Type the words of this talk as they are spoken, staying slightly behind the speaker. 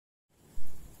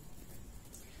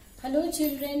Hello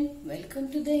children,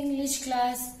 welcome to the English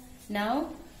class. Now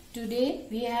today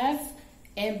we have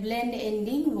a blend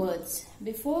ending words.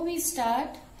 Before we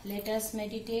start, let us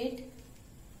meditate.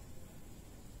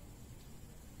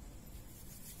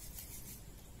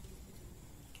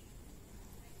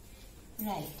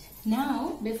 Right.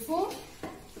 Now before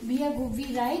we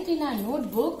write in our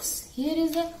notebooks, here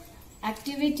is a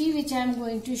activity which I am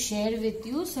going to share with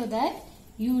you so that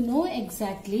you know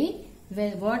exactly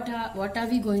what are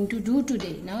we going to do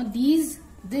today. Now this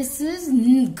is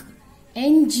ng,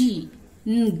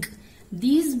 ng.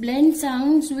 These blend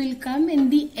sounds will come in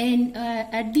the end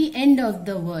at the end of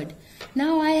the word.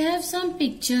 Now I have some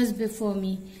pictures before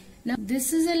me. Now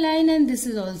this is a line and this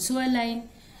is also a line.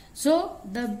 So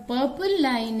the purple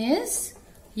line is,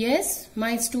 yes,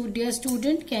 my dear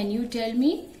student, can you tell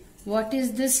me what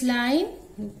is this line?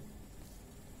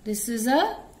 This is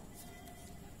a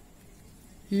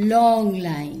long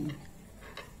line.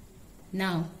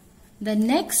 Now the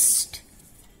next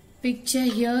picture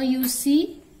here you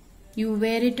see, you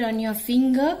wear it on your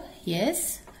finger.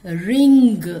 Yes,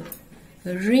 ring,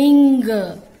 ring,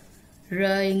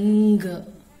 ring.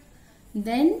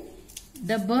 Then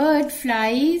the bird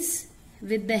flies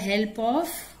with the help of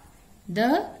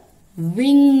the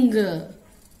wing,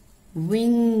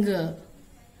 wing.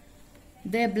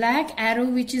 The black arrow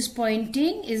which is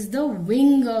pointing is the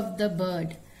wing of the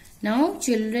bird. Now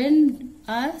children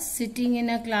are sitting in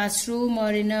a classroom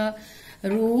or in a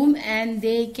room and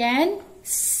they can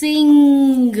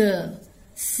sing,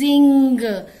 sing.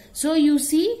 So you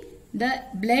see the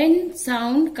blend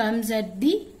sound comes at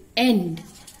the end,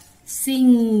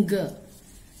 sing.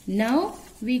 Now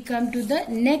we come to the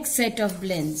next set of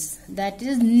blends, that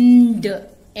is nd,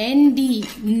 nd,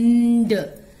 nd.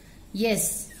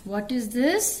 Yes, what is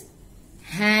this?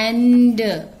 Hand,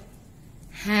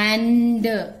 hand.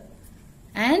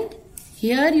 And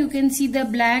here you can see the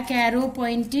black arrow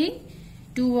pointing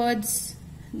towards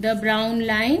the brown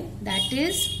line, that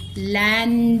is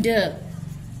land,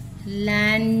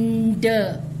 land.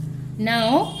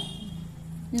 Now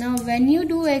when you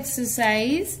do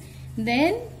exercise,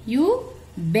 then you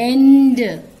bend,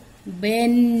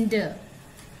 bend.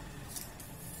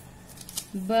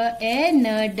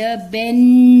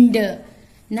 Bend.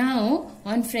 Now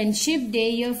on Friendship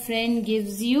Day your friend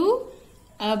gives you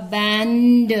a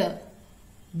band,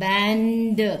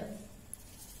 band.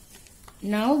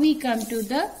 Now we come to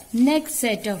the next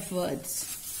set of words.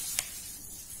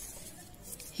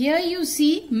 Here you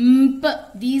see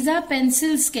mp. These are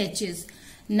pencil sketches.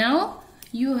 Now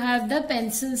you have the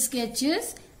pencil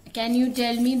sketches. Can you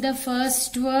tell me the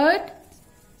first word?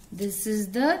 This is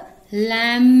the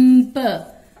lamp.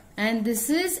 And this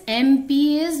is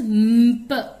MP is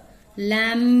mp.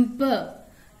 Lamp.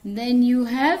 Then you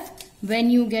have, when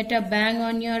you get a bang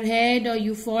on your head or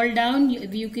you fall down,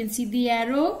 you can see the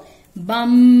arrow.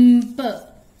 Bump,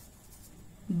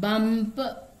 bump.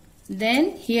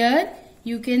 Then here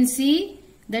you can see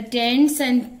the tents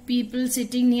and people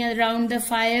sitting near around the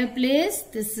fireplace.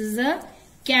 This is a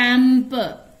camp.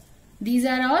 These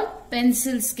are all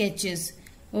pencil sketches.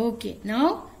 Okay,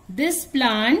 now this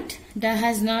plant that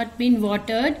has not been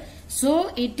watered,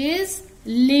 so it is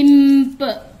limp,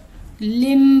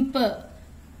 limp.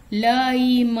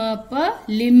 L-I-M-P,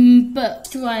 limp.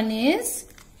 Next one is,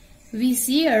 we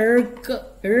see irk,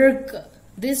 irk.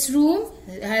 This room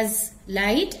has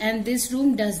light and this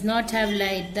room does not have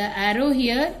light. The arrow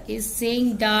here is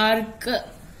saying dark,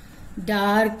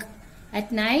 dark.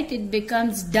 At night it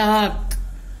becomes dark,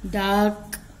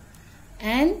 dark.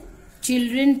 And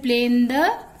children play in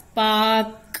the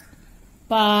park,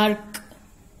 park,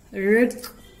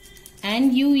 irk.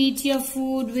 And you eat your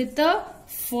food with a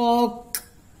fork,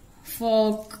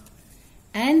 fork.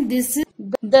 And this is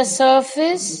the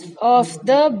surface of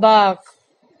the bark.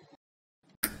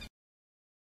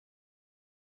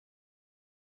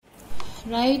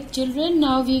 Right children,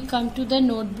 now we come to the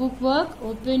notebook work.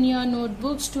 Open your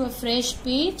notebooks to a fresh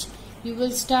page. You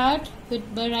will start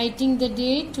by writing the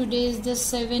date. Today is the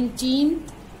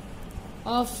 17th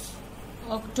of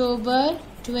October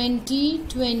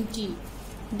 2020.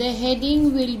 The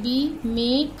heading will be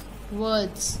Make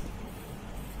Words.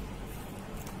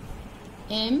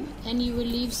 M, and you will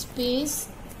leave space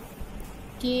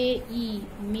KE,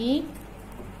 make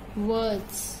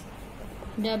words.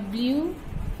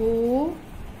 WORDS,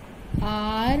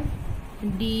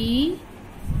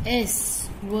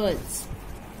 words.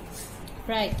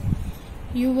 Right.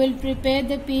 You will prepare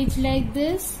the page like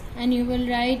this and you will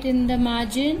write in the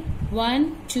margin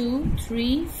 1, 2,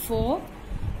 3, 4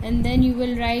 and then you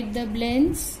will write the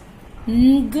blends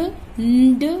ng,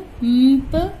 nd,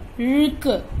 mp,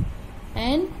 rk.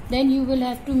 and then you will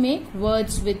have to make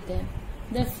words with them.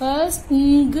 The first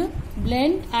ng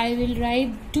blend, I will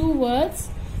write 2 words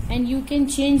and you can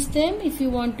change them if you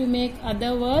want to make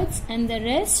other words, and the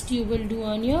rest you will do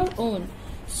on your own.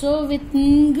 So with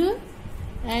ng,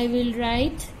 I will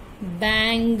write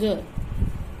bang,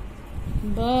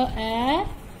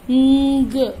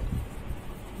 b-a-ng,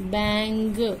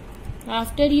 bang.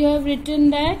 After you have written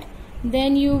that,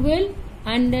 then you will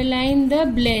underline the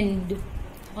blend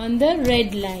on the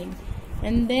red line,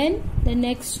 and then the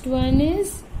next one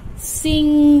is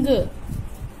sing,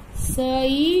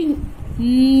 sing,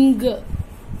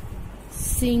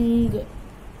 sing,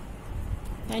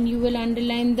 and you will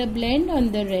underline the blend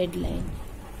on the red line.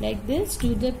 Like this,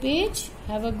 to the page.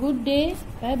 Have a good day.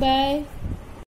 Bye bye.